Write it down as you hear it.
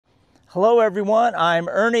Hello everyone, I'm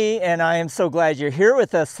Ernie and I am so glad you're here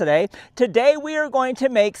with us today. Today we are going to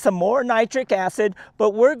make some more nitric acid,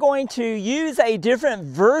 but we're going to use a different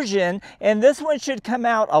version, and this one should come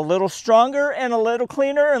out a little stronger and a little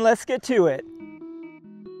cleaner, and let's get to it.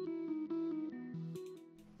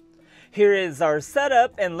 Here is our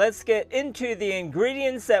setup, and let's get into the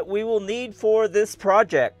ingredients that we will need for this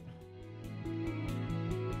project.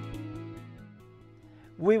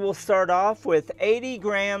 We will start off with 80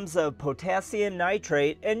 grams of potassium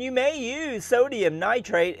nitrate, and you may use sodium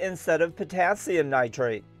nitrate instead of potassium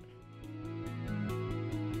nitrate.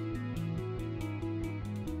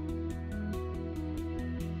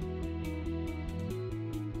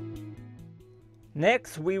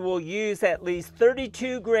 Next, we will use at least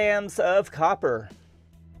 32 grams of copper.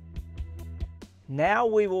 Now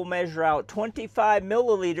we will measure out 25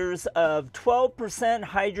 milliliters of 12%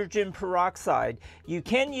 hydrogen peroxide. You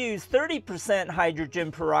can use 30%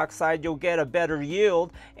 hydrogen peroxide, you'll get a better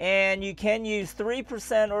yield, and you can use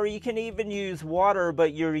 3% or you can even use water,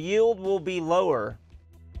 but your yield will be lower.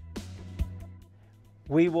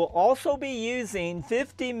 We will also be using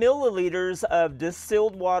 50 milliliters of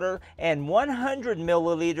distilled water and 100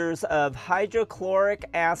 milliliters of hydrochloric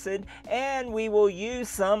acid, and we will use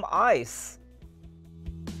some ice.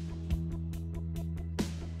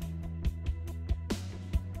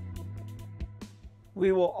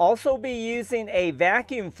 We will also be using a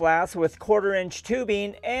vacuum flask with 1/4-inch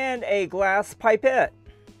tubing and a glass pipette.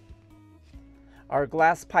 Our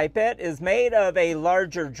glass pipette is made of a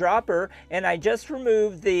larger dropper, and I just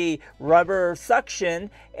removed the rubber suction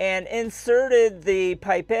and inserted the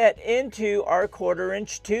pipette into our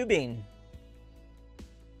 1/4-inch tubing.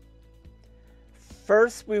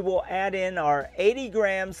 First, we will add in our 80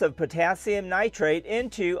 grams of potassium nitrate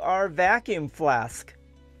into our vacuum flask.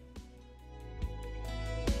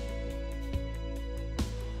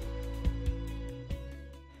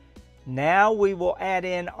 Now we will add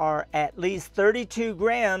in our at least 32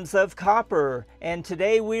 grams of copper, and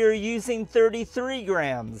today we are using 33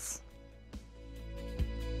 grams.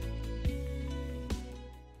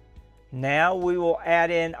 Now we will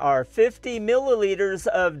add in our 50 milliliters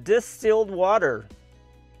of distilled water.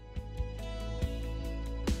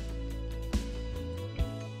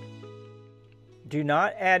 Do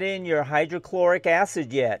not add in your hydrochloric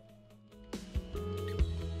acid yet.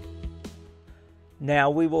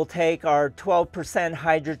 Now we will take our 12%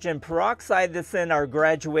 hydrogen peroxide that's in our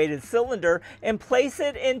graduated cylinder and place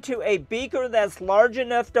it into a beaker that's large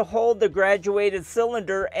enough to hold the graduated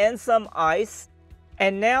cylinder and some ice.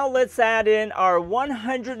 And now let's add in our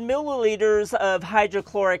 100 milliliters of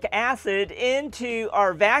hydrochloric acid into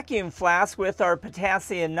our vacuum flask with our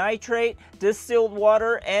potassium nitrate, distilled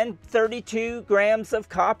water, and 32 grams of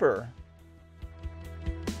copper.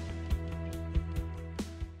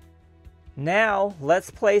 Now let's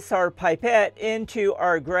place our pipette into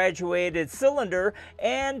our graduated cylinder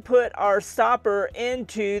and put our stopper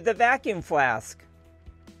into the vacuum flask.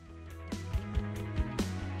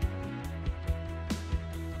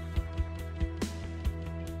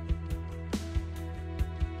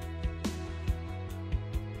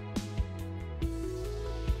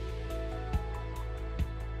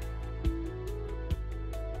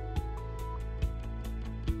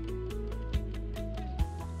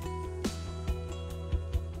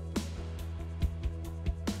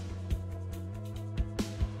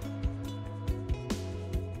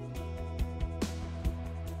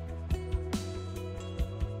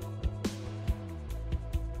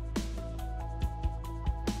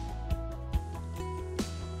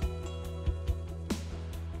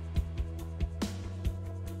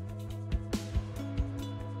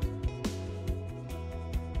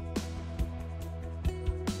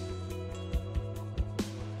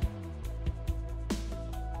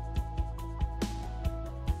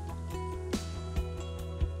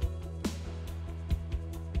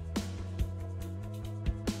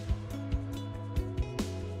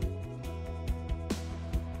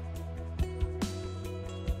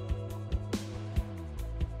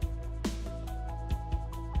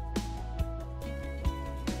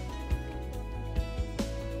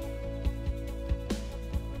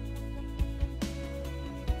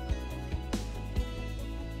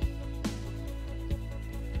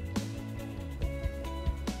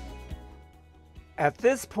 At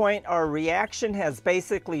this point, our reaction has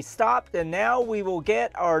basically stopped, and now we will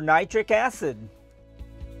get our nitric acid.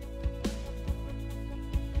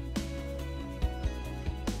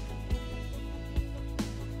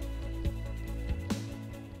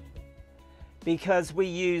 Because we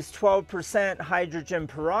use 12% hydrogen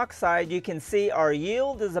peroxide, you can see our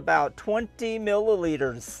yield is about 20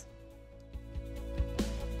 milliliters.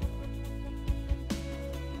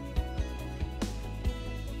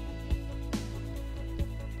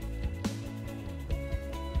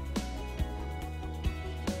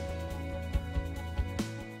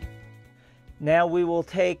 Now we will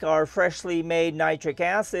take our freshly made nitric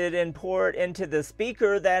acid and pour it into this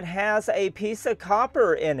beaker that has a piece of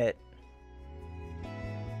copper in it.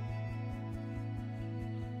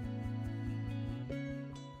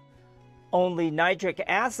 Only nitric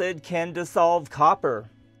acid can dissolve copper.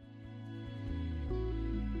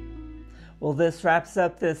 Well, this wraps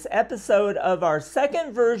up this episode of our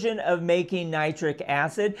second version of making nitric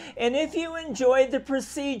acid. And if you enjoyed the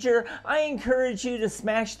procedure, I encourage you to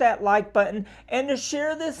smash that like button and to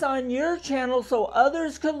share this on your channel so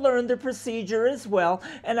others could learn the procedure as well.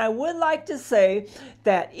 And I would like to say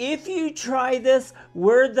that if you try this,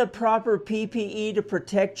 wear the proper PPE to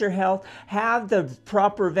protect your health, have the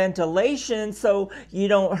proper ventilation so you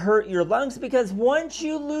don't hurt your lungs, because once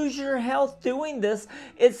you lose your health doing this,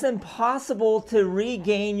 it's impossible to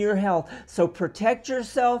regain your health. So protect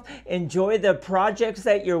yourself, enjoy the projects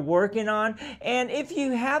that you're working on, and if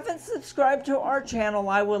you haven't subscribed to our channel,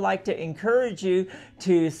 I would like to encourage you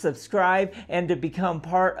to subscribe and to become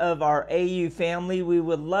part of our AU family. We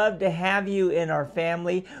would love to have you in our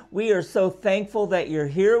family. We are so thankful that you're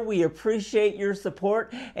here. We appreciate your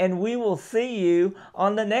support, and we will see you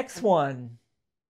on the next one.